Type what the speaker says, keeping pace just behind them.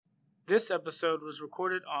This episode was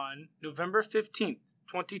recorded on November 15th,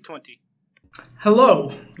 2020.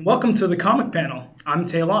 Hello, welcome to the comic panel. I'm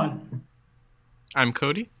Talon. I'm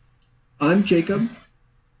Cody. I'm Jacob.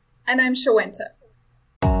 And I'm Shawenta.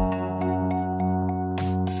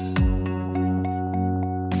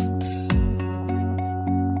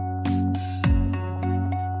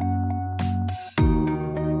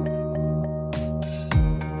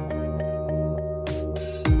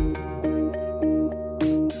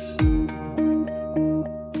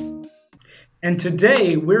 And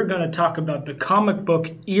today we're going to talk about the comic book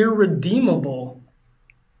IRREDEEMABLE,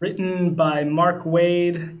 written by Mark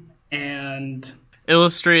Waid and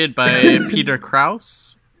illustrated by Peter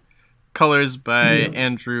Krause, colors by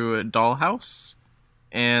Andrew Dahlhaus,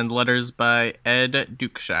 and letters by Ed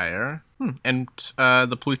Dukeshire, and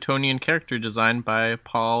the Plutonian character design by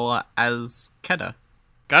Paul Azkeda.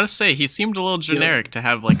 Gotta say, he seemed a little generic to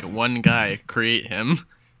have like one guy create him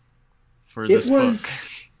for this book.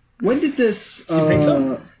 When did this? You think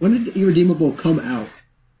so? When did IRREDEEMABLE come out?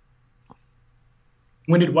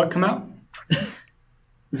 When did what come out?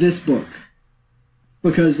 This book,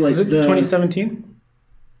 because like was it 2017,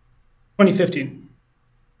 2015.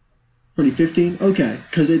 2015. Okay,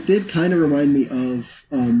 because it did kind of remind me of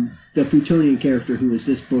the Plutonian character who was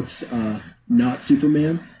this book's not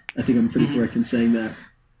Superman. I think I'm pretty correct in saying that.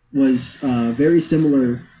 Was very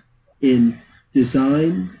similar in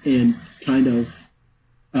design and kind of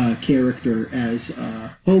character as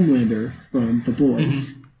Homelander from The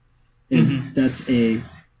Boys. And that's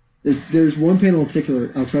there's one panel in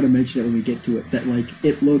particular, I'll try to mention it when we get to it, that like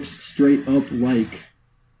it looks straight up like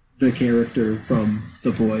the character from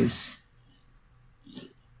The Boys.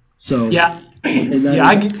 So yeah, and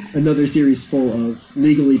that is another series full of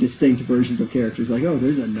legally distinct versions of characters. Like, oh,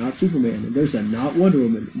 there's a not Superman, and there's a not Wonder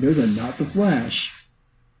Woman, and there's a not the Flash.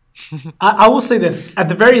 I will say this, at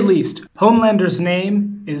the very least, Homelander's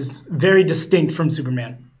name is very distinct from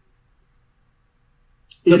Superman.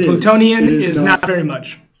 The Plutonian is not very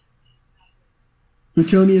much.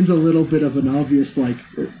 Plutonian's a little bit of an obvious, like,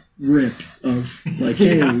 rip of, like,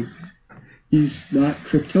 hey, he's not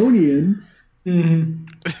Kryptonian.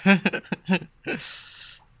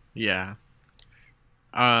 Yeah.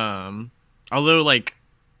 Although, like,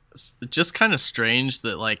 just kind of strange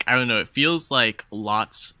that, like, I don't know, it feels like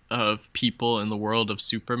lots of people in the world of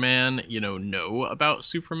Superman, know about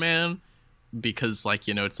Superman because, like,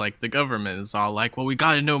 it's like the government is all like, well, we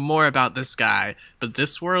gotta know more about this guy. But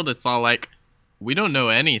this world, it's all like, we don't know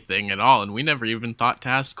anything at all, and we never even thought to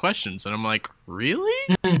ask questions. And I'm like,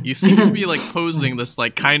 really? You seem to be, like, posing this,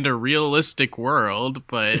 like, kind of realistic world,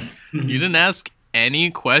 but you didn't ask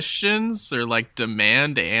any questions or, like,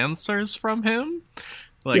 demand answers from him?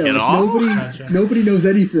 Like, at all? Nobody knows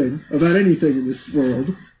anything about anything in this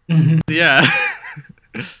world. Yeah.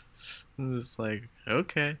 I'm just like,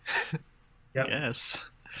 okay. Yep. Guess.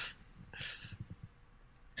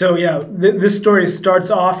 So, yeah, this story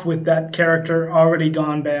starts off with that character already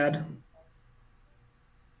gone bad.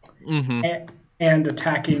 And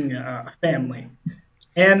attacking a family.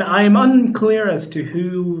 And I am unclear as to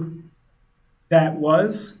who that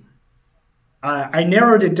was. I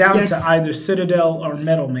narrowed it down to either Citadel or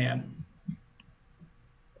Metal Man.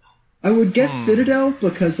 I would guess Citadel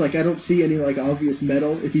because, like, I don't see any, like, obvious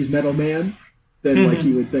metal. If he's Metal Man, then, like,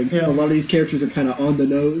 you would think a lot of these characters are kind of on the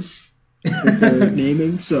nose with their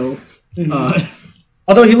naming, so...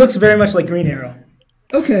 Although he looks very much like Green Arrow.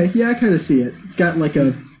 Okay, yeah, I kind of see it. It's got, like,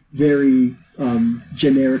 a very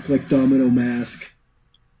generic, like, domino mask.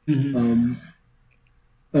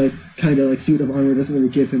 A kind of, like, suit of armor doesn't really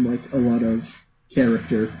give him, like, a lot of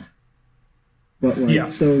character. But,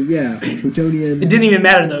 like, so, yeah, Plutonian... It didn't even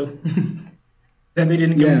matter, though, that they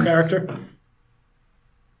didn't give him character.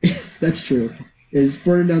 That's true. Is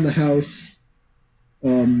burning down the house.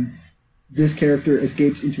 This character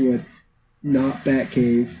escapes into a not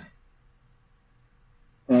Batcave,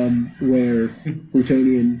 where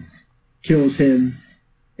Plutonian kills him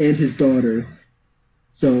and his daughter.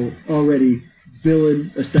 So, already...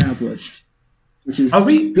 villain established, which is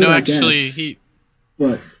good, no, I actually, guess.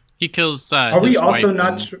 he kills. Are we his also wife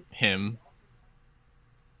not and him?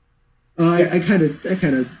 I kind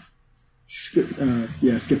of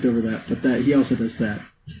skipped over that, but that he also does that.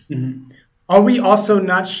 Are we also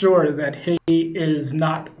not sure that he is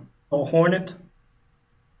not a Hornet?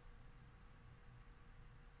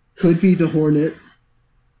 Could be the Hornet,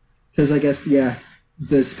 because I guess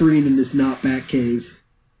the screen in this not Batcave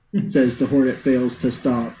says the Hornet fails to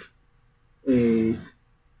stop a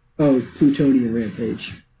Plutonian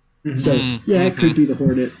rampage. So, it could be the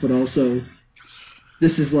Hornet, but also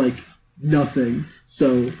this is like nothing.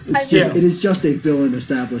 So it is just a villain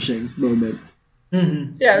establishing moment.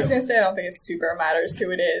 Mm-hmm. Yeah, I was gonna say I don't think it super matters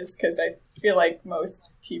who it is, because I feel like most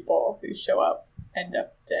people who show up end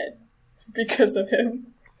up dead because of him.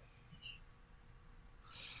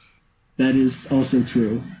 That is also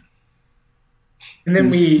true. And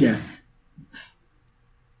then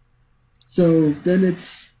So then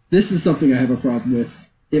this is something I have a problem with.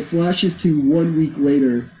 It flashes to 1 week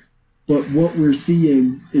later, but what we're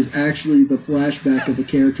seeing is actually the flashback of the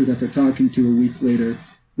character that they're talking to a week later,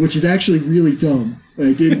 which is actually really dumb. And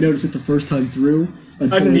I didn't notice it the first time through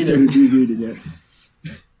until I started rereading it.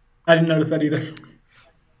 I didn't notice that either.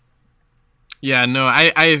 Yeah, no,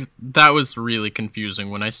 I that was really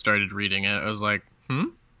confusing when I started reading it. I was like,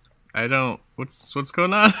 what's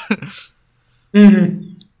going on?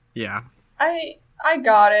 Mm-hmm. Yeah. I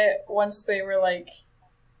got it once they were like,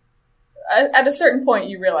 at a certain point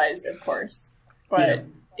you realize, of course, but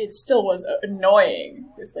it still was annoying.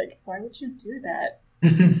 It's like, why would you do that?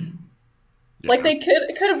 Like, they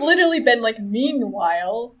could have literally been like,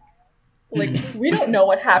 meanwhile, like, we don't know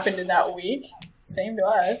what happened in that week. Same to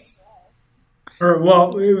us. Or,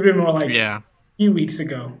 well, it would have been more like a few weeks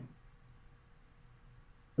ago.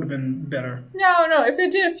 Would have been better. No, if they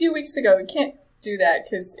did a few weeks ago, we can't do that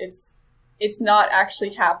because it's not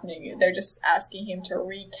actually happening. They're just asking him to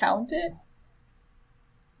recount it.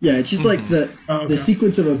 Yeah, it's just like the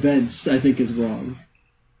sequence of events, I think, is wrong.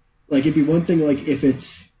 Like, it'd be one thing, like, if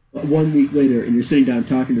it's 1 week later and you're sitting down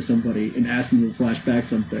talking to somebody and asking them to flash back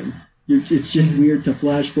something. It's just weird to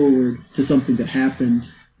flash forward to something that happened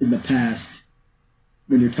in the past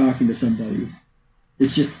when you're talking to somebody.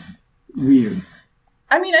 It's just weird.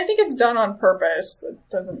 I mean, I think it's done on purpose. It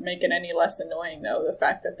doesn't make it any less annoying, though, the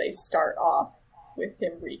fact that they start off with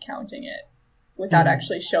him recounting it without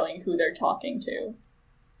actually showing who they're talking to.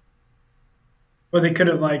 Or they could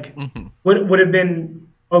have, like, would have been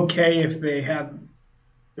okay if they had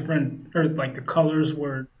different, or like the colors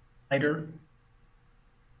were lighter,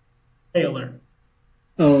 paler.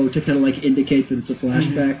 Oh, to kind of like indicate that it's a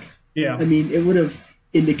flashback? Yeah. I mean, it would have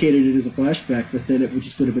indicated it as a flashback, but then it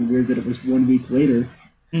just would have been weird that it was 1 week later,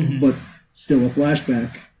 but still a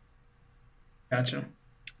flashback. Gotcha.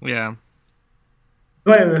 Yeah.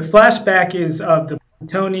 So anyway, the flashback is of the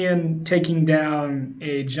Plutonian taking down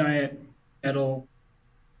a giant metal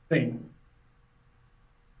thing.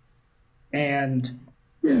 And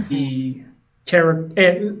the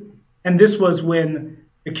character, and this was when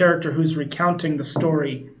the character who's recounting the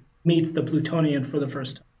story meets the Plutonian for the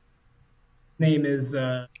first time. Name is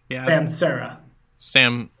Sam Sarah.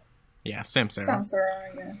 Sam Sarah. Sam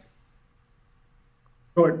Sarah, yeah.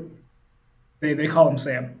 Short. They call him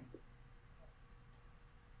Sam.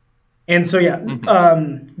 And so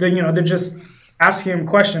they're just asking him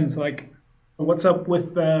questions like, "What's up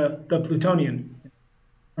with the Plutonian?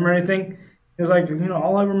 Remember anything?" He's like,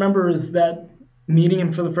 all I remember is that meeting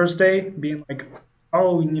him for the first day, being like,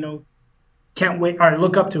 "Oh, can't wait." Or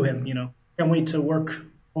look up to him, can't wait to work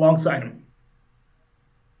alongside him.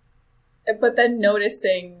 But then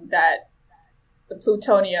noticing that the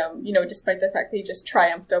plutonium, despite the fact that he just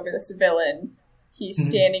triumphed over this villain, he's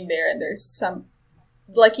standing there and there's some,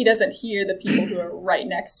 like, he doesn't hear the people who are right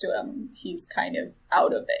next to him. He's kind of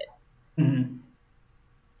out of it. Mm-hmm.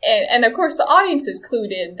 And of course the audience is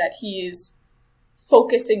clued in that he is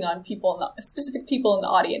focusing on specific people in the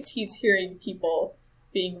audience. He's hearing people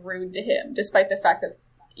being rude to him, despite the fact that,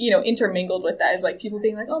 intermingled with that is like people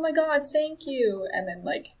being like, "Oh my God, thank you." And then,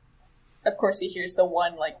 like, of course he hears the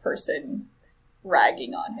one, like, person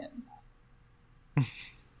ragging on him.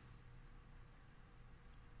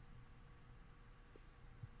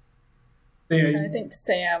 And I think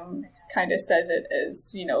Sam kind of says it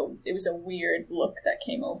as, it was a weird look that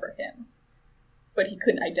came over him, but he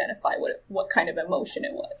couldn't identify what kind of emotion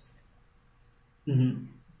it was. Mm-hmm.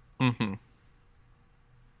 Mm-hmm.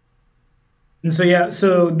 And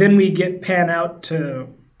so then we get pan out to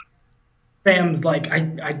Sam's like,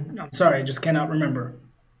 I'm sorry, I just cannot remember.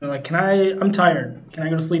 They're like, I'm tired. Can I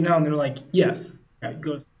go to sleep now? And they're like, yes. Yeah, he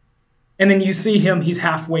goes. And then you see him, he's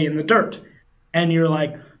halfway in the dirt. And you're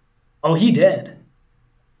like, oh, he dead.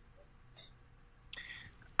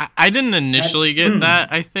 I didn't initially get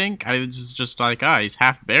that, I think. I was just like, he's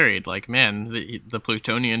half buried. Like, man, the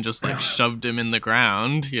Plutonian just, like, shoved him in the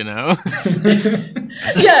ground, Yeah,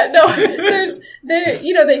 no,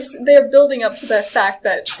 they're building up to the fact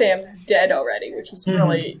that Sam's dead already, which was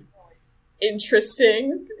really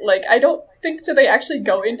interesting. Like, I don't think, do they actually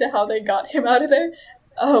go into how they got him out of there?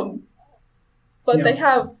 But they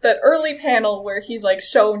have that early panel where he's, like,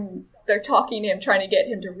 shown, they're talking to him, trying to get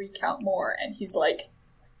him to recount more, and he's, like,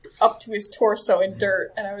 up to his torso in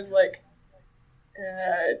dirt, and I was like,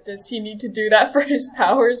 does he need to do that for his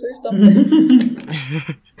powers or something?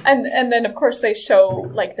 and then of course they show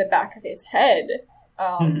like the back of his head.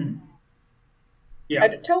 Yeah. I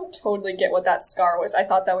don't totally get what that scar was. I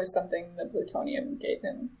thought that was something the plutonium gave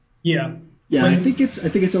him. Yeah. Yeah, I think it's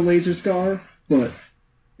a laser scar, but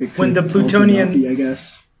it when the could also plutonian not be, I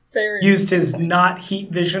guess, used his not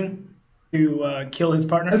heat vision to kill his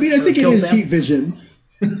partner. I mean, I think it is heat vision.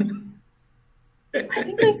 I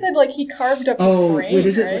think they said like he carved up his brain. Wait,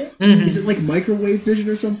 is it right? is it like microwave vision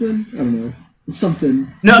or something? I don't know. It's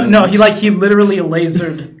something. No, he literally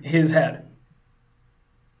lasered his head.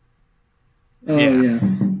 Oh yeah.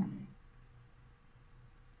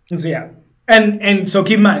 So yeah, and so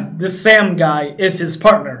keep in mind, this Sam guy is his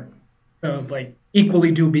partner, so like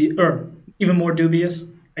equally dubious or even more dubious,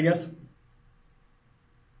 I guess.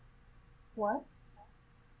 What?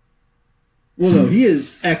 Well, no, he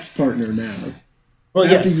is ex-partner now. Well,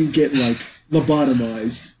 after yes. you get like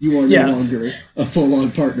lobotomized, you are no longer a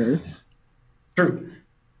full-on partner. True.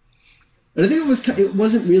 And I think it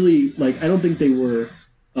wasn't really like, I don't think they were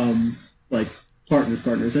like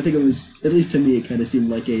partners. I think it was, at least to me, it kind of seemed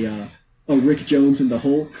like a Rick Jones in the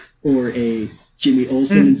Hulk or a Jimmy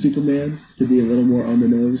Olsen in Superman, to be a little more on the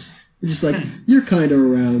nose. You're just like, you're kind of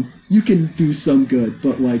around, you can do some good,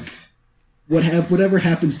 but like whatever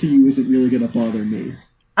happens to you isn't really going to bother me.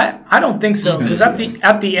 I don't think so, because at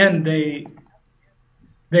the end they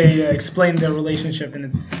explain their relationship and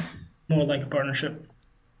it's more like a partnership.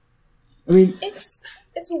 I mean, it's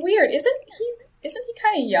weird. Isn't he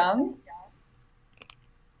kind of young?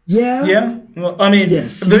 Yeah. Yeah. Well, I mean,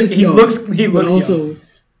 yes, he looks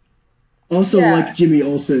also young. like Jimmy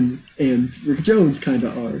Olsen and Rick Jones kind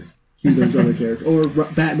of are to those other characters, or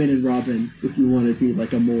Batman and Robin, if you want to be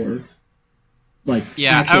like a more like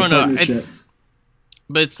I don't know. partnership.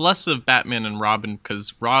 But it's less of Batman and Robin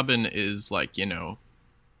because Robin is like, you know,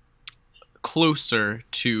 closer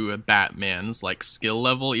to Batman's like skill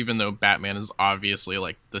level, even though Batman is obviously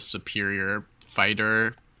like the superior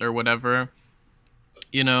fighter or whatever.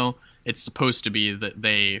 You know, it's supposed to be that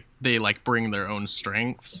they like bring their own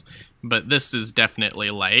strengths, but this is definitely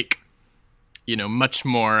like, you know, much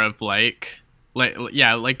more of I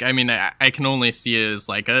mean, I can only see it as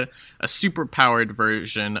like a super powered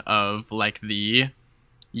version of like the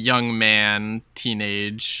young man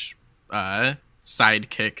teenage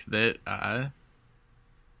sidekick that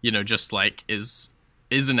you know, just like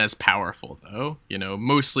isn't as powerful though, you know,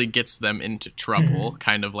 mostly gets them into trouble,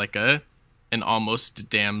 kind of like an almost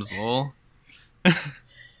damsel.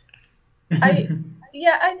 I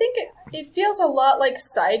think it feels a lot like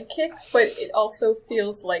Sidekick, but it also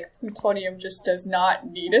feels like Plutonium just does not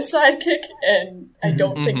need a sidekick, and I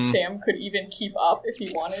don't think Sam could even keep up if he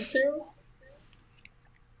wanted to.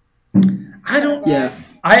 I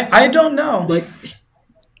don't know. Like,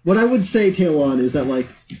 what I would say, Talon, is that like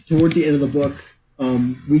towards the end of the book,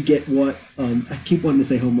 we get what I keep wanting to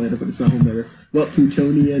say Homelander, but it's not Homelander. What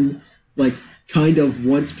Plutonian like kind of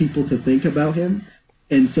wants people to think about him,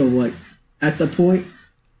 and so like at the point,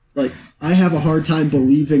 like I have a hard time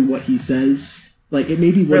believing what he says. Like it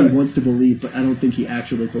may be what he wants to believe, but I don't think he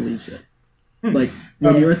actually believes it. Like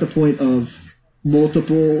when you're at the point of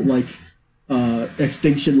multiple like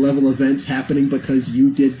extinction level events happening because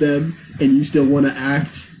you did them, and you still want to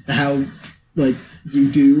act how like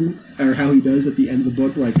you do or how he does at the end of the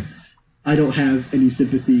book, like I don't have any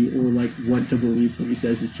sympathy or like want to believe what he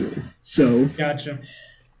says is true. So gotcha.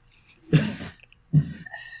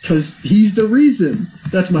 Because he's the reason.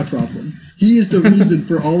 That's my problem. He is the reason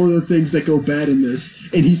for all of the things that go bad in this,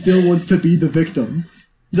 and he still wants to be the victim.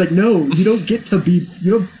 He's like, no, you don't get to be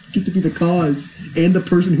the cause and the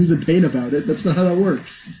person who's in pain about it. That's not how that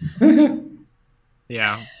works.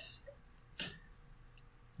 Yeah.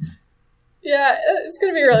 Yeah, it's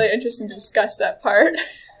going to be really interesting to discuss that part.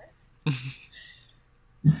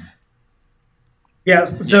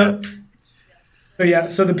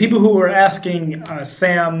 So the people who were asking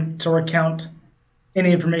Sam to recount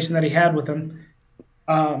any information that he had with him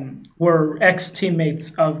were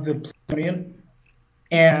ex-teammates of the Plutonian,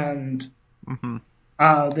 and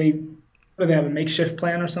they have a makeshift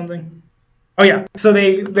plan or something. Oh yeah, so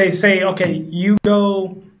they say, okay, you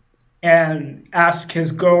go and ask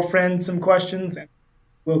his girlfriend some questions, and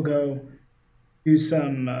we'll go do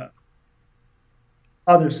some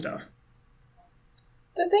other stuff.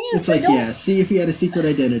 The thing is, it's like, see if he had a secret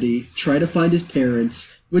identity, try to find his parents,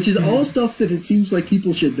 which is all stuff that it seems like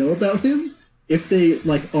people should know about him if they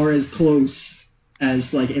like are as close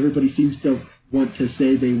as like everybody seems to want to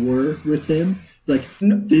say they were with him. It's like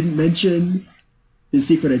didn't mention his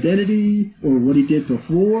secret identity or what he did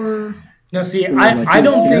before. No, see, Or, like, I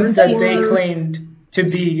don't think his that parents they were- claimed to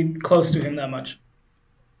be close to him that much.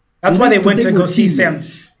 That's why Well, they but went to were go see Sam.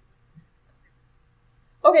 teammates.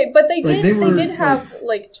 Okay, but they Like, did. they Did were, have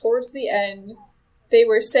like towards the end, they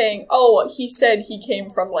were saying, "Oh, he said he came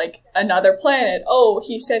from like another planet. Oh,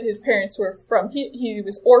 he said his parents were from. He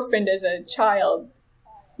was orphaned as a child,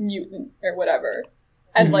 mutant or whatever."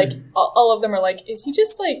 And like all of them are like, "Is he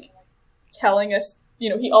just like telling us? You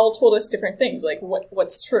know, he all told us different things. Like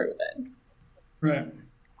what's true then?" Right.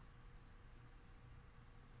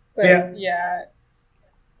 But yeah,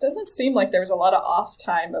 doesn't seem like there was a lot of off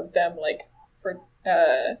time of them like for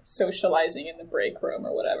socializing in the break room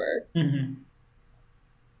or whatever. Mm-hmm.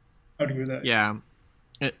 I would agree with that. Yeah.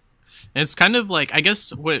 It's kind of like, I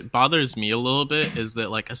guess what bothers me a little bit is that,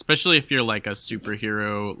 like, especially if you're like a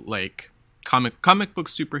superhero, like comic book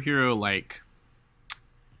superhero, like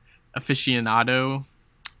aficionado,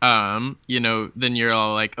 you know, then you're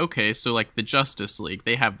all like, okay, so like the Justice League,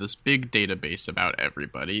 they have this big database about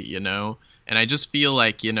everybody, you know? And I just feel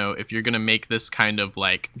like, you know, if you're going to make this kind of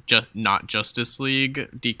like not Justice League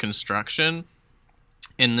deconstruction,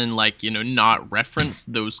 and then like, you know, not reference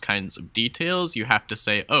those kinds of details, you have to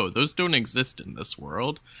say, oh, those don't exist in this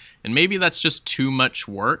world. And maybe that's just too much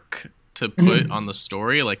work to put on the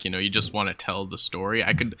story. Like, you know, you just want to tell the story.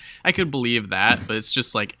 I could believe that, but it's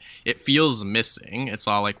just like, it feels missing. It's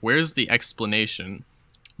all like, where's the explanation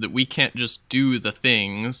that we can't just do the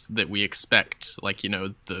things that we expect, like, you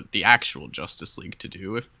know, the actual Justice League to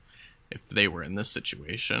do if they were in this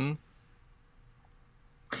situation.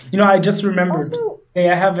 You know, I just remembered. Also- They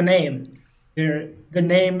have a name. The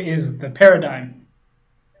name is the Paradigm.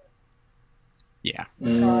 Yeah.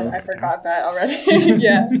 God, I forgot that already.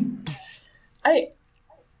 Yeah.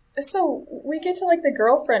 So we get to like the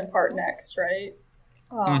girlfriend part next, right?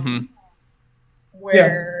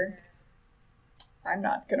 Where I'm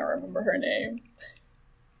not gonna remember her name.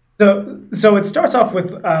 So it starts off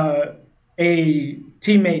with a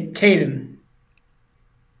teammate, Caden,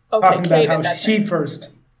 Okay, talking about Kaden, how that's she it. first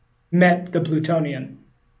met the Plutonian.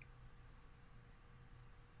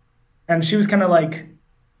 And she was kind of like,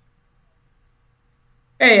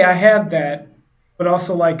 hey, I had that, but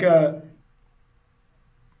also like,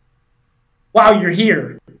 wow, you're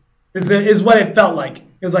here, is what it felt like.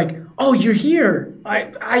 It was like, oh, you're here.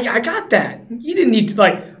 I got that. You didn't need to,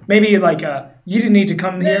 like, maybe like, you didn't need to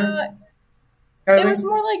come here. It was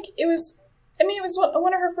more like, it was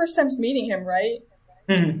one of her first times meeting him, right?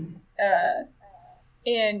 Mm-hmm.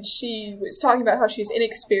 And she was talking about how she's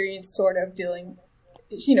inexperienced sort of dealing,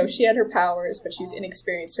 you know, she had her powers, but she's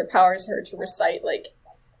inexperienced. Her powers her to recite, like,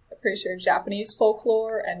 I'm pretty sure Japanese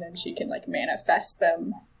folklore, and then she can, like, manifest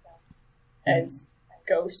them as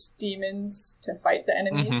ghost demons to fight the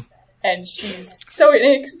enemies. And she's so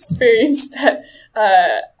inexperienced that,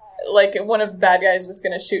 like, one of the bad guys was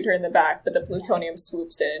going to shoot her in the back, but the plutonium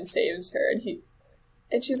swoops in and saves her,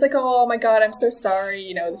 and she's like, oh my god, I'm so sorry,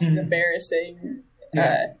 you know, this is embarrassing.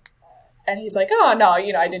 And he's like, oh no,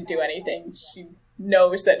 you know, I didn't do anything. She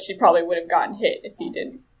knows that she probably would have gotten hit if he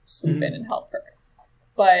didn't swoop in and help her.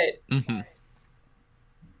 But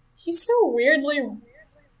he's so weirdly,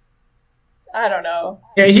 I don't know.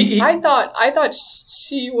 Yeah, I thought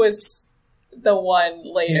she was the one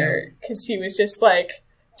later, because he was just like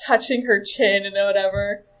touching her chin and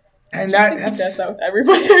whatever. and I think he does that with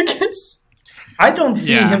everybody, I guess. I don't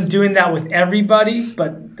see him doing that with everybody,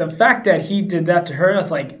 but the fact that he did that to her, I was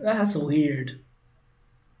like, that's weird.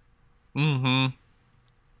 It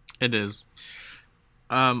is.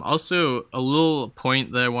 Also, a little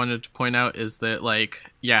point that I wanted to point out is that, like,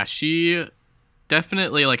 yeah, she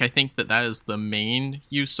definitely, like, I think that is the main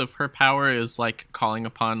use of her power, is, like, calling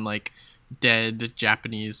upon, like, dead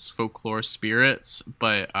Japanese folklore spirits,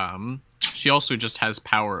 but, she also just has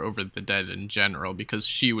power over the dead in general, because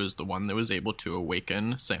she was the one that was able to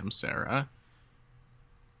awaken Samsara.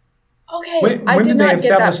 Okay, I did not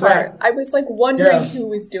get that part. I was, like, wondering who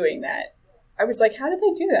was doing that. I was like, how did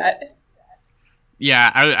they do that?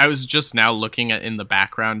 Yeah, I was just now looking at in the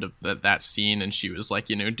background of that scene, and she was, like,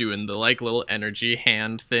 you know, doing the, like, little energy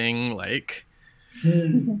hand thing, like...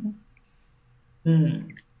 It's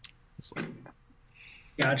like...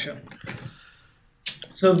 Gotcha.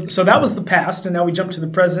 So that was the past, and now we jump to the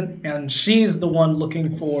present, and she's the one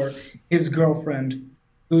looking for his girlfriend,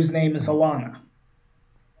 whose name is Alana.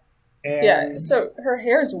 And... yeah, so her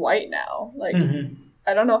hair is white now. Like,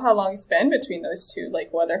 I don't know how long it's been between those two,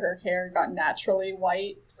 like whether her hair got naturally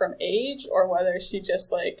white from age, or whether she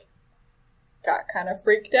just, like, got kind of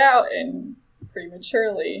freaked out and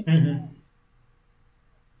prematurely.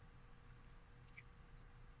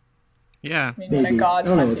 Yeah. I mean, when a Maybe. I god's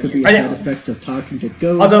don't know. It hunting could be you. a side effect of talking to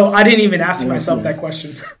ghosts. Although I didn't even ask I don't myself know. that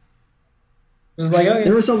question. It was like, oh, There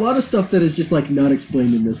yeah. was a lot of stuff that is just like not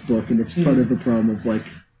explained in this book, and it's part of the problem of like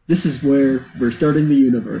this is where we're starting the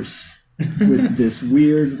universe with this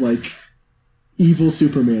weird like evil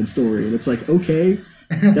Superman story, and it's like okay,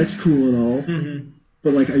 that's cool and all,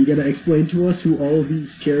 but like, are you gonna explain to us who all of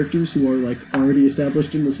these characters who are like already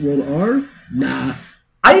established in this world are? Nah.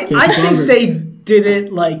 I be think bothered. they did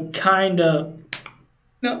it like kind of.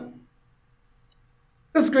 No.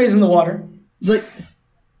 Just grazing the water. It's like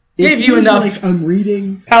Gave it you feels enough. like I'm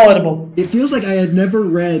reading. Palatable. It feels like I had never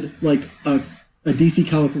read like a DC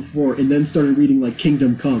comic before and then started reading like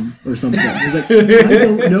Kingdom Come or something. It's like I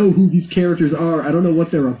don't know who these characters are. I don't know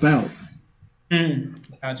what they're about.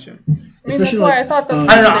 Gotcha. I mean, that's Especially, why like, I thought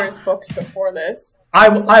I don't know. there's books before this. I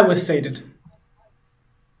was sated.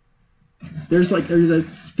 There's a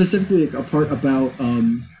specifically like, a part about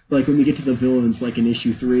like when we get to the villains like in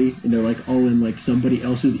issue 3 and they're like all in like somebody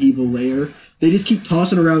else's evil lair. They just keep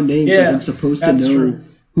tossing around names like I'm supposed to that's know true.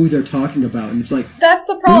 who they're talking about, and it's like That's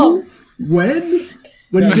the problem. who? When you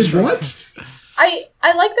That's did true. what? I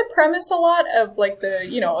like the premise a lot of like the,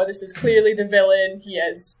 oh, this is clearly the villain.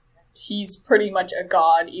 He's pretty much a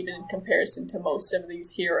god even in comparison to most of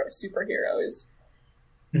these superheroes.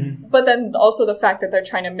 But then also the fact that they're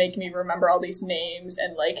trying to make me remember all these names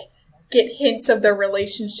and like get hints of their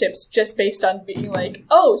relationships just based on being like,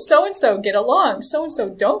 oh, so-and-so get along, so-and-so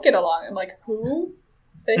don't get along. I'm like, who?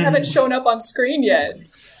 They haven't shown up on screen yet.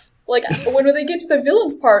 Like, when they get to the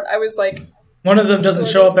villains part, I was like, One of them doesn't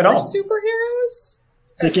show up at all. Superheroes?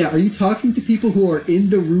 It's like, yeah, are you talking to people who are in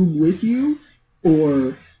the room with you,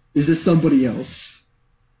 or is this somebody else?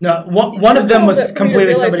 No, one of them was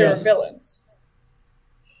completely somebody else. Villains.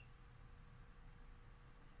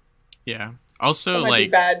 Yeah. Also, That might be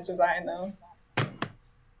like, bad design though.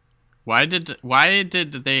 why did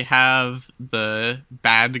they have the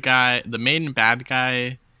main bad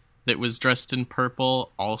guy that was dressed in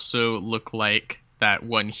purple also look like that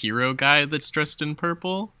one hero guy that's dressed in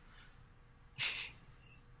purple?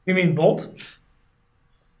 You mean Volt? Is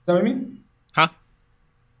that what you mean? Huh?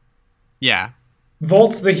 Yeah.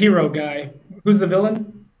 Volt's the hero guy. Who's the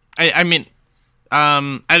villain? I mean,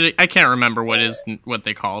 I can't remember what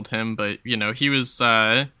they called him, but he was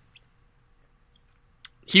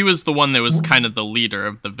the one that was kind of the leader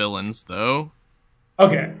of the villains, though.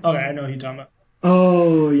 Okay, I know who you're talking about.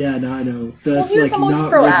 Oh yeah, now I know. Well, he was the most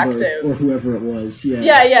not Riddler proactive. or whoever it was.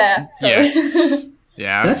 Yeah. Yeah. Totally.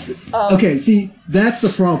 Yeah. That's okay. See, that's the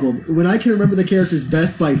problem. When I can remember the characters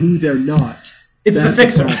best by who they're not, It's the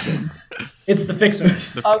that's Fixer. problem. It's the Fixer.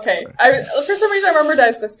 Okay. For some reason I remembered it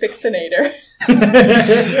as the Fixinator.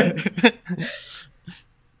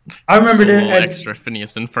 I remembered a it. little extra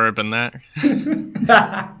Phineas and Ferb in that. I mean,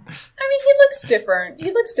 he looks different.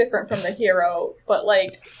 He looks different from the hero, but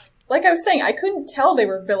like I was saying, I couldn't tell they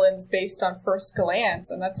were villains based on first glance,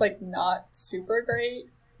 and that's like not super great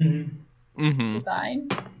design.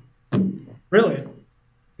 Really?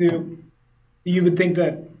 You would think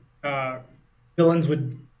that villains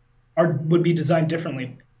would be designed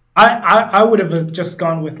differently. I would have just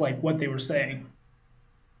gone with like what they were saying.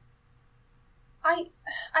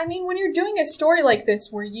 I mean, when you're doing a story like this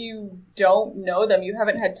where you don't know them, you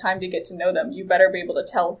haven't had time to get to know them, you better be able to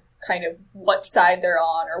tell kind of what side they're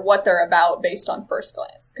on or what they're about based on first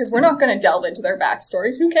glance. Because we're not going to delve into their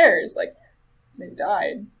backstories. Who cares? Like, they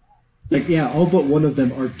died. Like, yeah, all but one of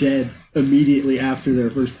them are dead immediately after their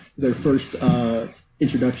first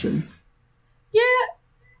introduction. Yeah,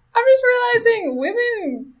 I'm just realizing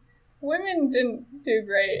women didn't do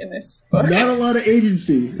great in this book. Not a lot of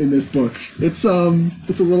agency in this book. It's a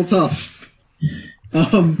little tough.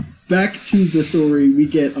 Back to the story, we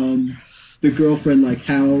get the girlfriend, like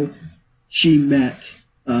how she met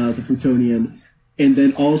the Plutonian, and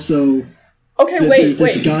then also there's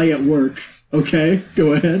this guy at work. Okay,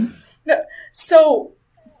 go ahead. No, so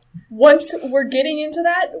once we're getting into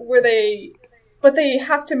that, but they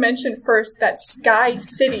have to mention first that Sky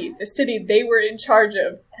City, the city they were in charge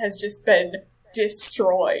of, has just been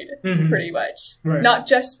destroyed, pretty much. Right. Not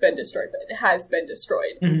just been destroyed, but it has been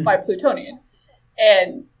destroyed by Plutonian.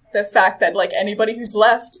 And the fact that, like, anybody who's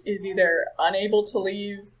left is either unable to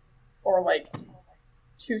leave or, like,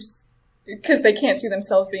 because they can't see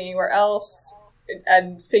themselves being anywhere else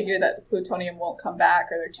and figure that the plutonium won't come back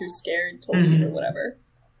or they're too scared to leave or whatever.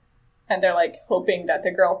 And they're, like, hoping that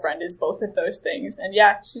the girlfriend is both of those things. And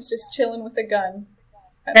yeah, she's just chilling with a gun.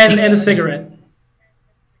 And a cigarette.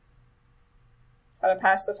 How to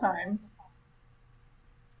pass the time.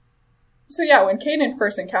 So yeah, when Kanan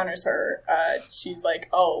first encounters her, she's like,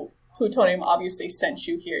 oh, plutonium obviously sent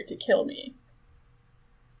you here to kill me.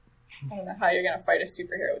 I don't know how you're gonna fight a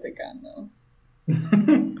superhero with a gun, though.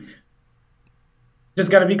 Just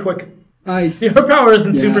gotta be quick. Her power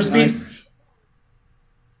isn't super speed.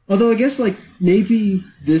 Although I guess, like, maybe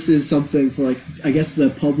this is something for, like, I guess the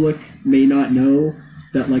public may not know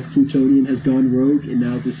that, like, plutonium has gone rogue, and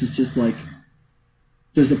now this is just, like,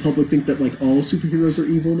 does the public think that, like, all superheroes are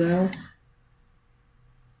evil now?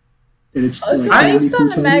 And it's so based on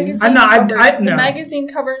the magazine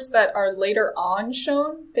covers that are later on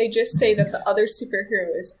shown, they just say that the other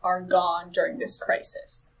superheroes are gone during this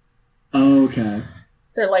crisis. Oh, okay.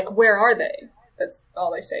 They're like, where are they? That's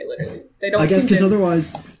all they say, literally. They don't. I guess because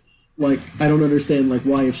otherwise, like, I don't understand, like,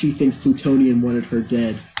 why if she thinks plutonium wanted her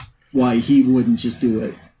dead, why he wouldn't just do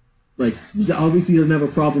it. Like, obviously he doesn't have a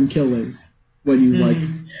problem killing when you, like,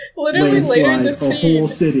 literally later in the scene, a whole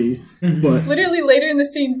city. But literally later in the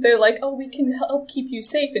scene, they're like, oh, we can help keep you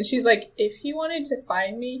safe. And she's like, if he wanted to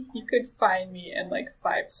find me, he could find me in, like,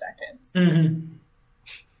 5 seconds.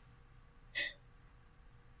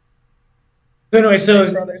 Anyway, so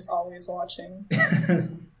my brother's always watching.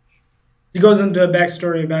 She goes into a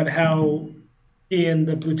backstory about how he and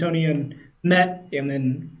the plutonian met and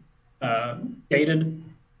then dated.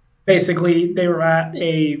 Basically, they were at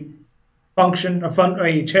a function,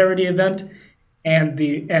 a charity event, and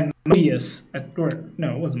Modius, or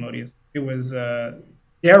no, it wasn't Modius. It was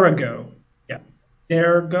Dargo. Yeah,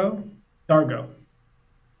 Dargo.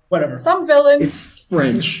 Whatever. Some villain. It's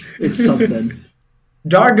French. It's something.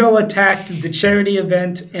 Dargo attacked the charity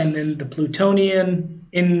event, and then the plutonian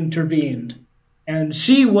intervened. And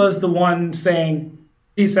she was the one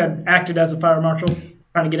acted as a fire marshal,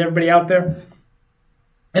 trying to get everybody out there.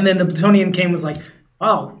 And then the plutonian came and was like,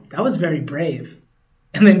 wow, that was very brave.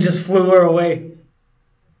 And then just flew her away.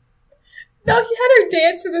 No, he had her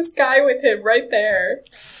dance in the sky with him right there.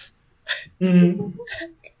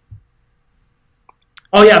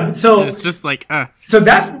 Oh, yeah, so... It's just like, So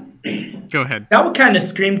that... Go ahead. That would kind of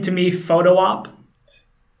scream to me photo op.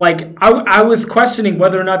 Like, I was questioning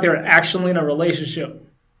whether or not they were actually in a relationship.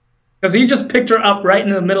 Because he just picked her up right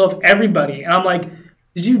in the middle of everybody. And I'm like,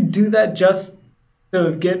 did you do that just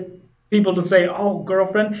to get people to say, oh,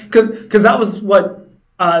 girlfriend? Because that was what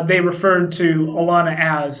they referred to Alana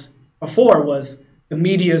as before, was the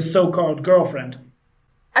media's so-called girlfriend.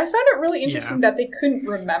 I found it really interesting that they couldn't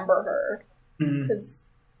remember her. Because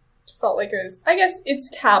it felt like it was, I guess it's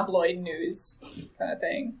tabloid news kind of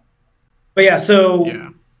thing. But yeah,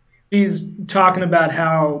 so she's talking about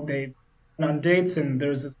how they went on dates, and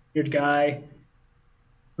there's this weird guy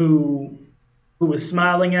who was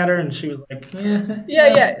smiling at her, and she was like,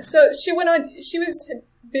 yeah. So she was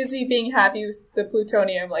busy being happy with the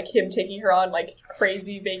plutonium, like him taking her on like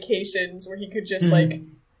crazy vacations where he could just like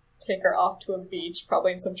take her off to a beach,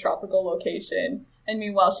 probably in some tropical location. And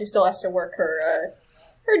meanwhile, she still has to work her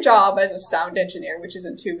job as a sound engineer, which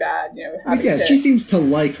isn't too bad, you know. She seems to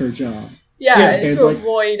like her job. Yeah, and to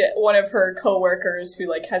avoid one of her coworkers who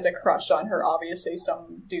like has a crush on her, obviously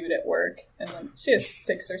some dude at work, and like she has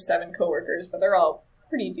 6 or 7 coworkers, but they're all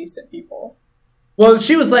pretty decent people. Well,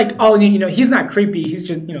 she was like, "Oh, you know, he's not creepy. He's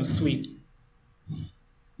just, you know, sweet."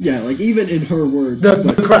 Yeah, like even in her words,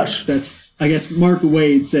 the crush. That's, I guess, Mark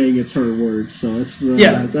Wade saying it's her words, so it's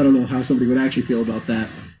I don't know how somebody would actually feel about that.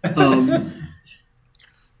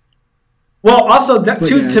 Well, also that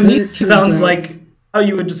too, to me, it sounds like how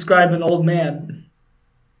you would describe an old man.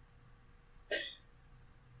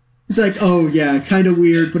 It's like, oh yeah, kind of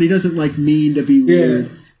weird, but he doesn't like mean to be weird.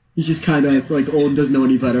 He's just kind of like old and doesn't know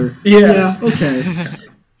any better. Yeah, okay.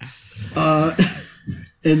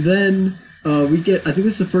 And then we get, I think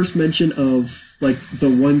this is the first mention of like the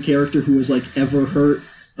one character who was like ever hurt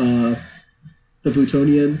the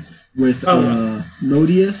Plutonian with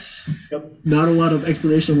Modius. Yep. Not a lot of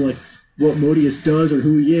explanation of like what Modius does or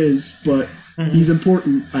who he is, but he's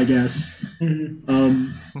important, I guess.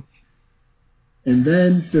 And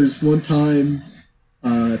then there's one time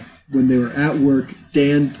when they were at work,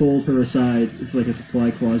 Dan pulled her aside into like a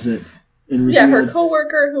supply closet and revealed, her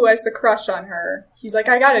coworker who has the crush on her. He's like,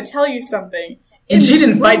 I gotta tell you something. And she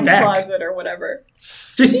didn't fight back. Closet or whatever.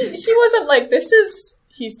 She wasn't like,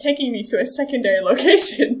 he's taking me to a secondary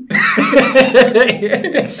location.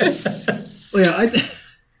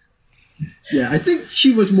 I think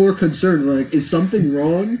she was more concerned, like, is something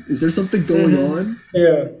wrong? Is there something going on?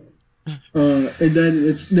 Yeah. And then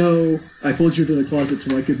it's, no, I pulled you to the closet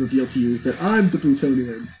so I could reveal to you that I'm the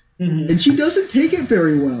Plutonian. And she doesn't take it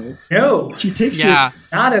very well. No. She takes it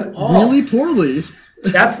not at all. Really poorly.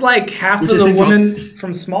 That's like half of the woman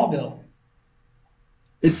from Smallville.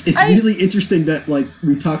 It's really interesting that, like,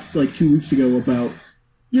 we talked like 2 weeks ago about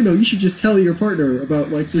you should just tell your partner about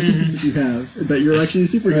like the secrets that you have, that you're actually a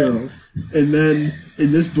superhero. Right. And then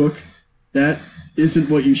in this book, that isn't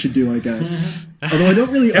what you should do, I guess. Although I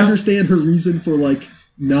don't really understand her reason for like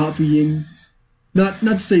not being, not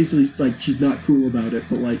to say like she's not cool about it,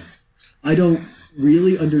 but like I don't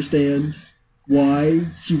really understand why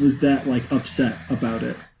she was that like upset about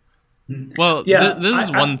it. Well, this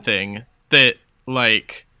is one thing that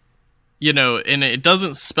like, and it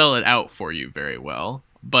doesn't spell it out for you very well,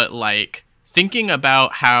 but like thinking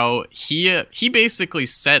about how he basically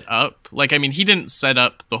set up, like, I mean, he didn't set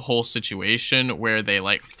up the whole situation where they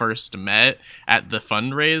like first met at the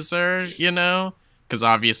fundraiser, because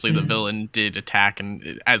obviously the villain did attack,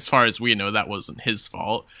 and as far as we know, that wasn't his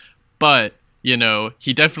fault. But,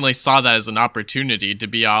 he definitely saw that as an opportunity to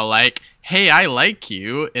be all like, hey, I like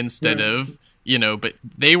you, instead of, but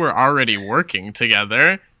they were already working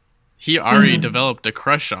together. He already developed a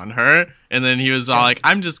crush on her, and then he was all like,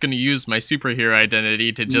 I'm just going to use my superhero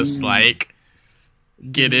identity to just, like,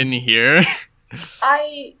 get in here.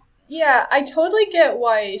 I totally get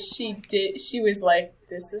why she was like,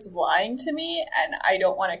 this is lying to me, and I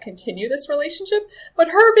don't want to continue this relationship. But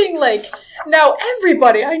her being like, now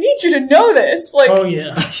everybody, I need you to know this. Like, oh,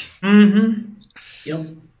 yeah. Mm-hmm. Yep.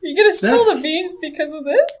 You're going to spill the beans because of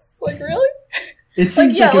this? Like, really? It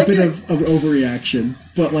seems like a bit of overreaction,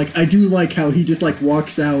 but like I do like how he just like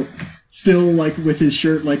walks out, still like with his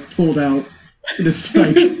shirt like pulled out, and it's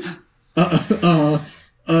like,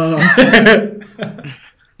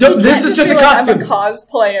 This is just a costume. I'm a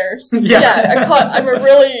cosplayer.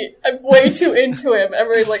 I'm way too into him.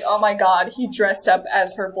 Everybody's like, oh my god, he dressed up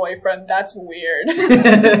as her boyfriend. That's weird.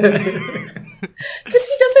 Because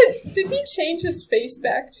did he change his face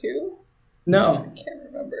back too? No. I can't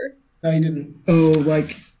remember. No, he didn't.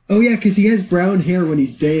 Oh yeah, because he has brown hair when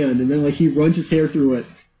he's Dan, and then like he runs his hair through it,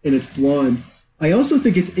 and it's blonde. I also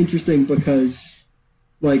think it's interesting because,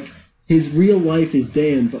 like, his real life is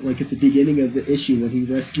Dan, but like at the beginning of the issue when he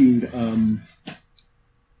rescued,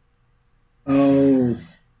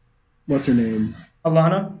 what's her name?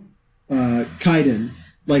 Alana? Kaiden.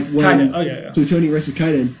 Like when Plutonia rescued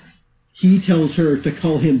Kaiden, he tells her to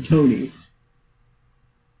call him Tony.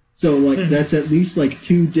 So, like, that's at least, like,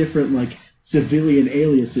 2 different, like, civilian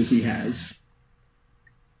aliases he has.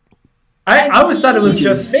 I always thought it was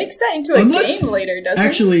just... makes that into a game later, doesn't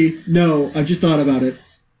Actually, no, I've just thought about it.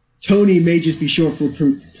 Tony may just be short for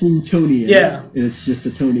Plutonian. Yeah. And it's just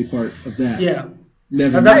the Tony part of that. Yeah.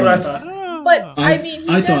 Never That's mind. what I thought. But, I mean,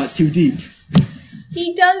 I thought too deep.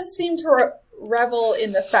 He does seem to revel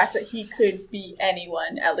in the fact that he could be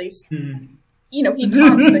anyone, at least... he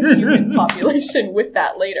taunts the human population with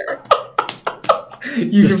that later.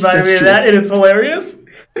 You can find me that, and it's hilarious.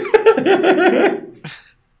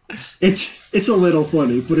 It's a little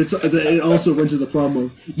funny, but it also runs into the problem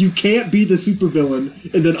of you can't be the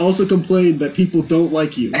supervillain and then also complain that people don't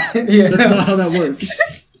like you. Yeah. That's not how that works.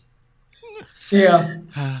 Yeah.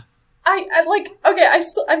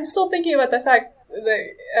 I'm still thinking about the fact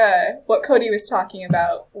that what Cody was talking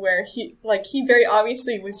about, where he very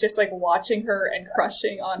obviously was just like watching her and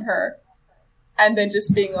crushing on her, and then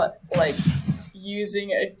just being like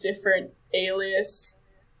using a different alias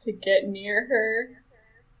to get near her.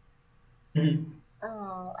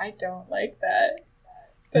 Oh, I don't like that.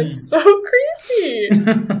 That's so creepy.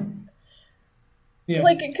 Yeah.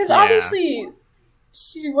 Like, because obviously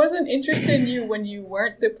she wasn't interested in you when you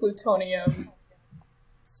weren't the plutonium.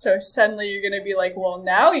 So suddenly you're gonna be like, well,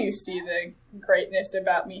 now you see the greatness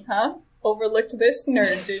about me, huh? Overlooked this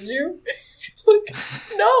nerd, did you? Like,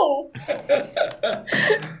 no.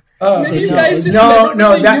 Maybe you guys just never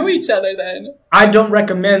really knew each other then. I don't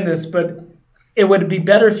recommend this, but it would be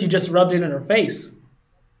better if you just rubbed it in her face.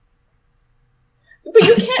 But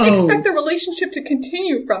you can't expect the relationship to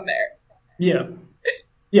continue from there. Yeah.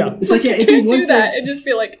 Yeah. It's like, you can't do that and just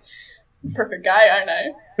be like, perfect guy, aren't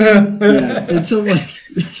I? Yeah, and so like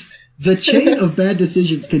the chain of bad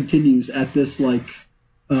decisions continues at this like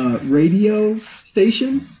radio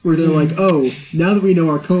station where they're like, oh, now that we know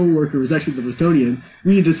our co-worker is actually the Plutonian,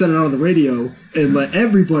 we need to send it out on the radio and let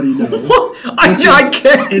everybody know. I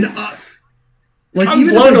can't. And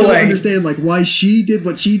even if I don't understand like why she did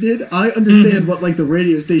what she did, I understand what like the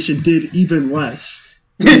radio station did even less.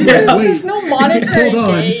 It's like, wait, there's no monetary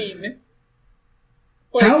gain.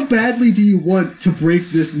 Like, how badly do you want to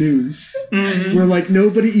break this news? Where like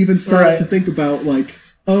nobody even started to think about like,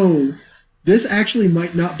 oh, this actually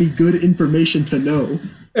might not be good information to know.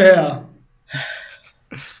 Yeah.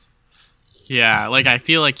 Yeah, like I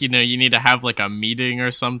feel like, you need to have like a meeting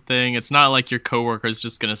or something. It's not like your coworker's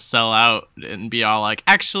just gonna sell out and be all like,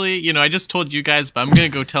 actually, I just told you guys, but I'm gonna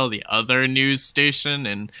go tell the other news station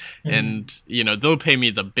and they'll pay me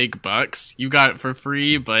the big bucks. You got it for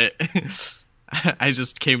free, but I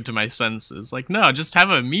just came to my senses. Like, no, just have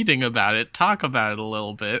a meeting about it, talk about it a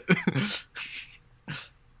little bit.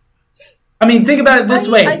 I mean, think about it this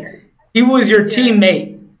way. He was your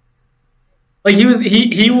teammate. Like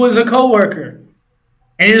he was a coworker,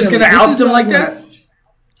 and you're just gonna oust him like that?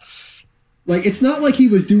 Like, it's not like he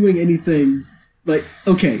was doing anything. Like,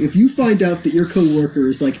 okay, if you find out that your coworker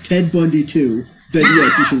is like Ted Bundy too, then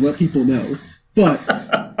yes, you should let people know. But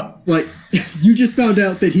like, you just found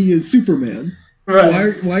out that he is Superman.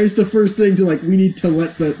 Right? Why is the first thing to like we need to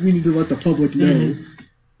let the public know?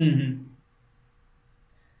 Mm-hmm. Mm-hmm.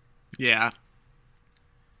 Yeah.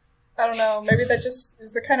 I don't know. Maybe that just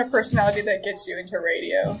is the kind of personality that gets you into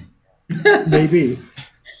radio. Maybe.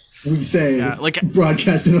 We say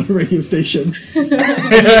broadcasting on a radio station.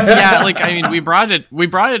 Yeah, like I mean, we brought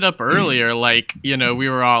it up earlier. Like, we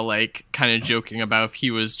were all like kind of joking about if he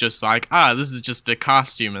was just like, this is just a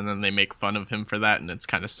costume, and then they make fun of him for that, and it's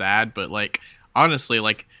kind of sad. But like, honestly,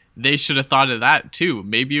 like they should have thought of that too.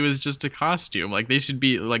 Maybe it was just a costume. Like they should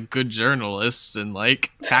be like good journalists and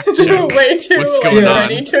like fact check way too what's going on.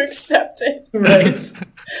 Ready to accept it. Right.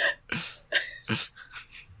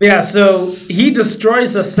 Yeah, so he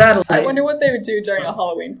destroys the satellite. I wonder what they would do during a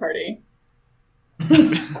Halloween party.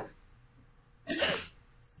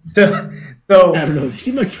 So I don't know. They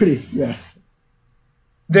seem like pretty. Yeah.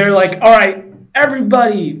 They're like, all right,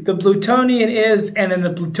 everybody, the Plutonian is, and then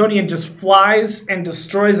the Plutonian just flies and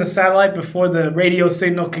destroys the satellite before the radio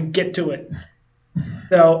signal can get to it.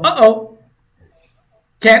 So,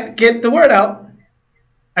 can't get the word out.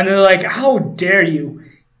 And they're like, how dare you?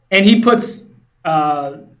 And he puts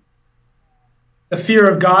the fear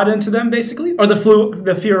of God into them, basically, or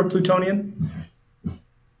the fear of Plutonian.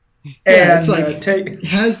 Yeah, it's like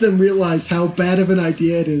has them realize how bad of an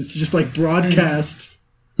idea it is to just like broadcast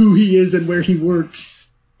who he is and where he works.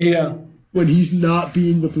 Yeah, when he's not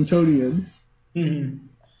being the Plutonian. Mm-hmm.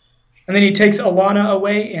 And then he takes Alana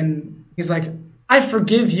away, and he's like, "I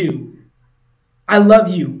forgive you. I love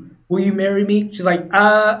you. Will you marry me?" She's like,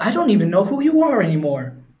 I don't even know who you are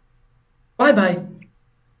anymore. Bye-bye.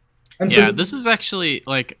 And yeah, this is actually,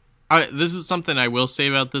 like, this is something I will say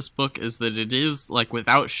about this book, is that it is, like,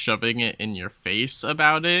 without shoving it in your face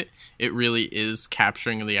about it, it really is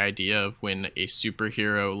capturing the idea of when a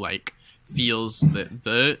superhero, like, feels that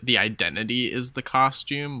the identity is the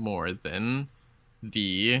costume more than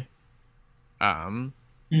the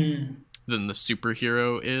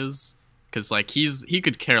superhero is. Because, like, he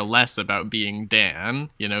could care less about being Dan.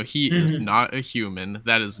 You know, he is not a human.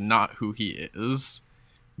 That is not who he is.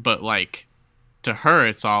 But, like, to her,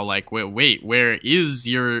 it's all like, wait, where is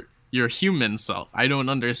your human self? I don't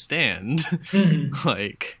understand.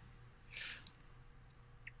 Like,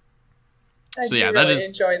 I do really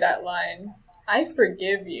enjoy that line. I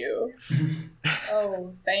forgive you.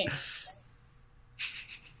 Oh, thanks.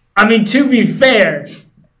 I mean, to be fair,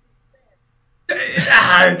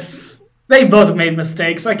 they both made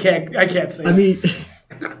mistakes. I can't say. I mean,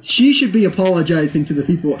 she should be apologizing to the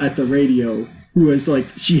people at the radio who has, like,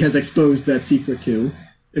 she has exposed that secret to.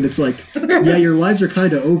 And it's like, yeah, your lives are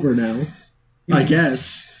kind of over now, I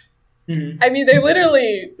guess. I mean, they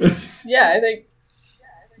literally, I think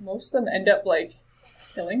most of them end up, like,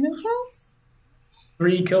 killing themselves?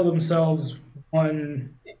 3 kill themselves,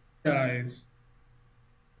 1 dies.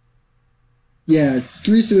 Yeah,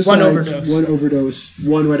 3 suicides, 1 overdose,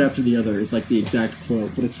 1 right after the other is, like, the exact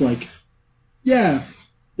quote. But it's like, yeah,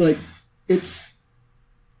 like, it's...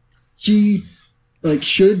 She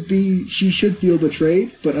should feel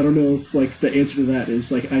betrayed, but I don't know if, like, the answer to that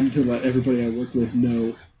is, like, I need to let everybody I work with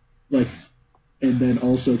know, like, and then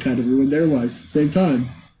also kind of ruin their lives at the same time.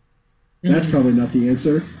 That's probably not the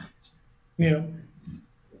answer. Yeah.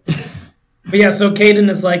 But yeah, so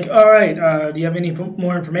Caden is like, all right, do you have any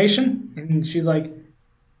more information? And she's like,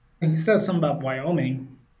 and he says something about Wyoming.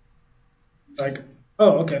 Like,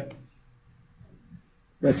 oh, okay.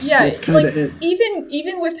 That's kind of it.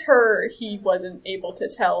 Even with her, he wasn't able to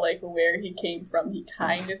tell, like, where he came from. He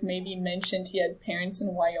kind of maybe mentioned he had parents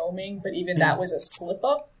in Wyoming, but even that was a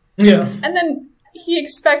slip-up. Yeah. And then he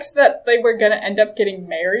expects that they were going to end up getting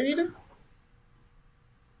married.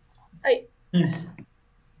 I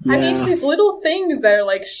mean, it's these little things that are,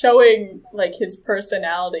 like, showing, like, his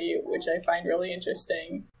personality, which I find really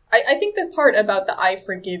interesting. I think the part about the I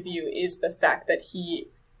forgive you is the fact that he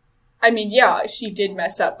I mean, yeah, she did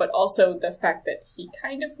mess up, but also the fact that he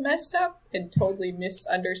kind of messed up and totally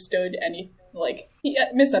misunderstood he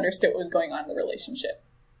misunderstood what was going on in the relationship.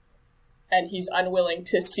 And he's unwilling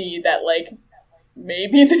to see that, like,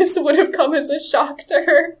 maybe this would have come as a shock to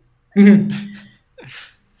her.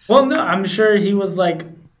 Well, no, I'm sure he was like,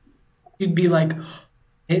 he'd be like,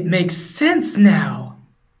 it makes sense now.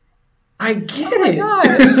 I get it.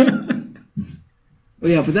 Gosh.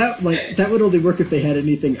 Well, yeah, but that would only work if they had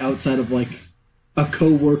anything outside of like a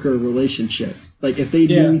co-worker relationship. Like if they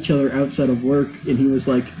knew each other outside of work, and he was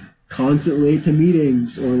like constantly late to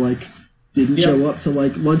meetings, or like didn't show up to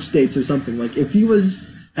like lunch dates or something. Like if he was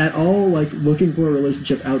at all like looking for a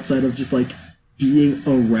relationship outside of just like being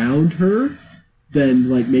around her, then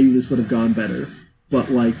like maybe this would have gone better. But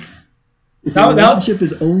like if the relationship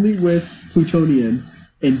is only with Plutonian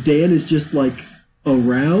and Dan is just like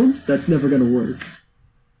around, that's never gonna work.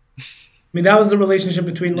 I mean, that was the relationship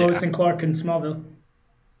between Lois and Clark in Smallville.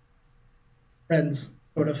 Friends,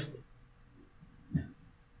 sort of.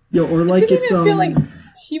 Yo, or like I didn't even feel like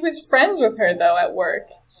he was friends with her though at work.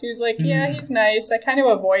 She was like, "Yeah, he's nice. I kind of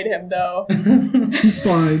avoid him though." He's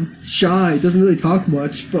fine, shy, doesn't really talk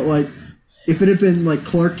much. But like, if it had been like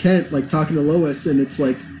Clark Kent like talking to Lois, and it's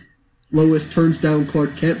like Lois turns down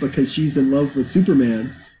Clark Kent because she's in love with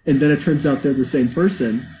Superman, and then it turns out they're the same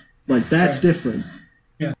person, like that's different.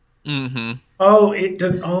 Mm-hmm. Oh, it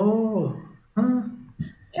does. Oh, huh.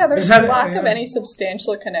 Yeah, there's a lack of any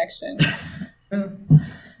substantial connection.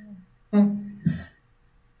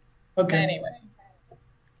 Okay. Anyway.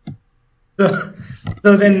 So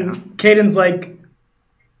then Caden's like,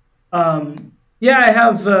 yeah, I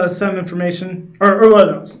have some information. Or what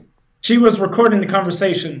else? She was recording the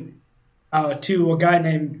conversation to a guy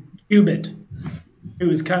named Cubit,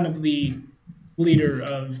 who is kind of the leader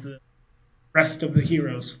of the rest of the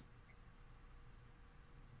heroes.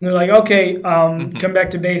 And they're like, okay, come back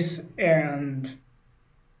to base, and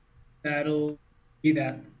that'll be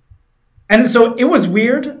that. And so it was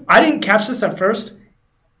weird. I didn't catch this at first.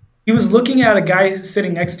 He was looking at a guy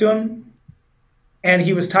sitting next to him, and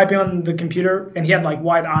he was typing on the computer, and he had like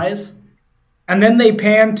wide eyes. And then they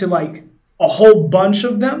panned to like a whole bunch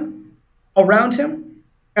of them around him,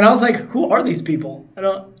 and I was like, who are these people? I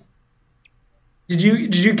don't. Did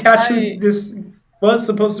you catch who this was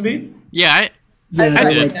supposed to be? Yeah, I like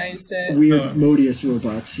recognized it. weird Modius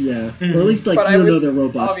robots, yeah. Or at least like you don't know they're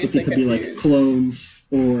robots, but they could be like clones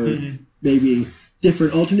or maybe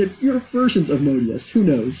different alternate versions of Modius. Who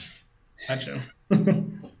knows? Gotcha.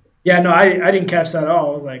 Yeah, no, I didn't catch that at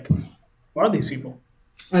all. I was like, who are these people?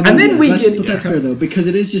 I mean, and then that's fair though, because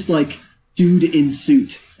it is just like dude in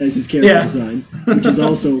suit as his character design, which is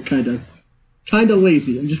also kind of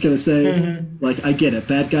lazy. I'm just gonna say, like, I get it.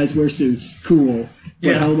 Bad guys wear suits, cool.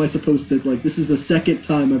 But how am I supposed to, like, this is the second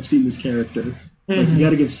time I've seen this character. Like, you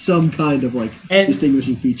gotta give some kind of, like,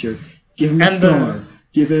 distinguishing feature. Give him a scar.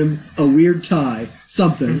 Give him a weird tie.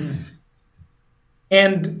 Something.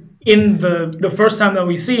 And in the first time that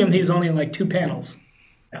we see him, he's only in, like, 2 panels.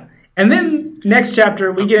 Yeah. And then, next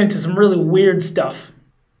chapter, we get into some really weird stuff.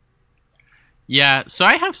 Yeah, so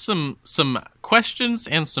I have some questions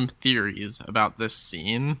and some theories about this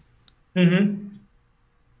scene.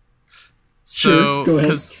 So, sure, go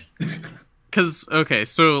ahead. Okay,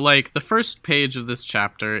 so like the first page of this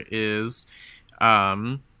chapter is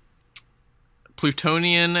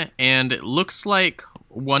Plutonian, and it looks like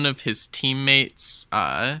one of his teammates,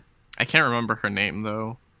 I can't remember her name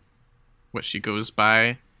though, what she goes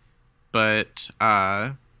by, but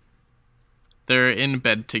they're in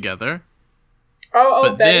bed together.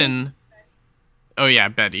 But Betty. Yeah,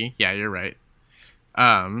 Betty. Yeah, you're right.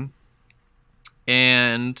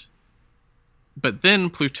 But then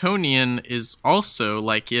Plutonian is also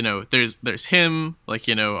like, you know, there's him, like,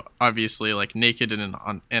 you know, obviously like naked and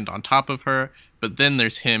on top of her, but then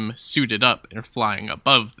there's him suited up and flying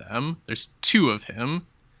above them. There's 2 of him,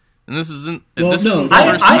 and this isn't the first time.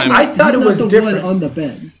 I thought it was different. One on the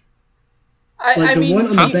bed. I mean, one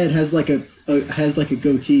on the bed has like a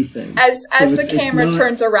goatee thing. As the camera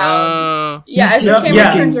turns around, as the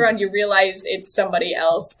camera turns around, you realize it's somebody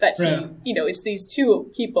else that he, it's these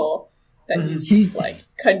 2 people that he's like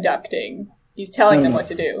conducting. He's telling them what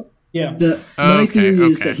to do. Yeah. My theory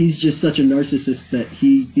is that he's just such a narcissist that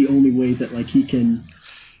the only way that like he can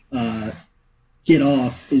get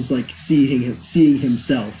off is like seeing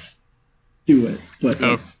himself do it. But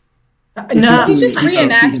no, he's just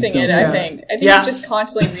reenacting it. I think he's just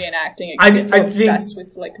constantly reenacting it. He's so obsessed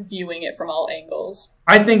with like viewing it from all angles.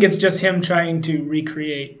 I think it's just him trying to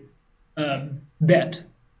recreate Bet.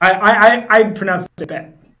 I pronounced it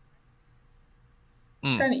Bet.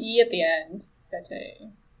 It's kind of E at the end. Bete.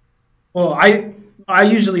 Well, I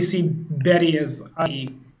usually see Betty as I.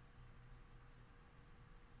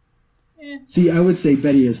 See, I would say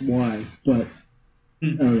Betty is Y, but I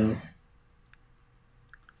don't know.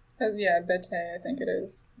 Yeah, Bete, I think it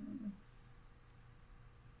is.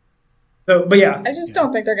 So, but yeah. I just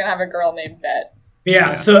don't think they're gonna have a girl named Bet.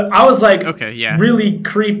 Yeah, so I was like Okay, really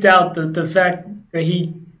creeped out the fact that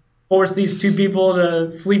he forced these two people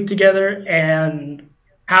to sleep together and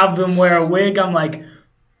have them wear a wig. I'm like,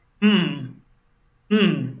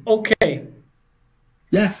 okay.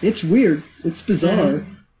 Yeah, it's weird. It's bizarre.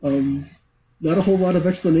 Not a whole lot of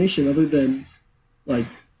explanation other than, like,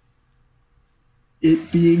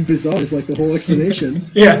 it being bizarre is like the whole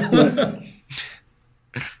explanation. Yeah. But,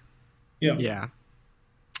 Yeah.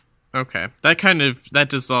 Okay. That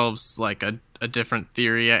dissolves like a different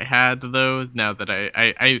theory I had though. Now that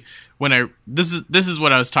this is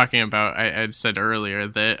what I was talking about. I said earlier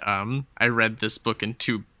that I read this book in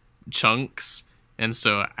 2 chunks, and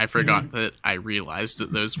so I forgot that I realized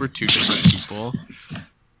that those were 2 different people.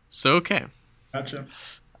 So okay. Gotcha.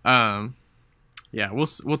 Yeah,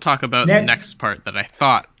 we'll talk about the next part that I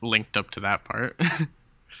thought linked up to that part.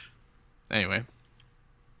 Anyway.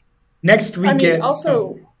 Next we get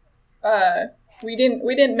also we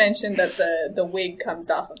didn't mention that the wig comes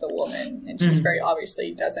off of the woman, and she's very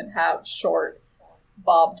obviously doesn't have short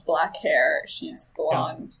bobbed black hair. She's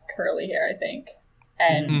blonde, curly hair, I think.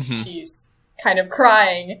 And she's kind of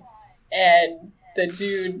crying, and the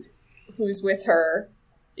dude who's with her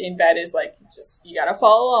in bed is like, just, you gotta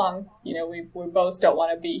follow along. You know, we both don't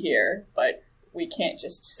want to be here, but we can't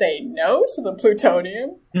just say no to the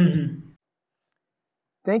plutonium.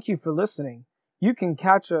 Thank you for listening. You can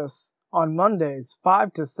catch us on Mondays,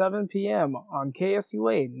 5 to 7 p.m. on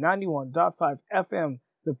KSUA 91.5 FM,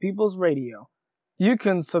 The People's Radio. You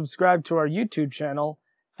can subscribe to our YouTube channel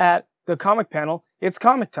at The Comic Panel, It's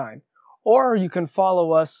Comic Time. Or you can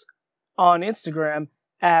follow us on Instagram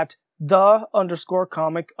at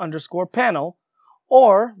 _comic_panel,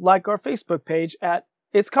 or like our Facebook page at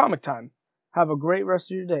It's Comic Time. Have a great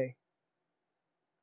rest of your day.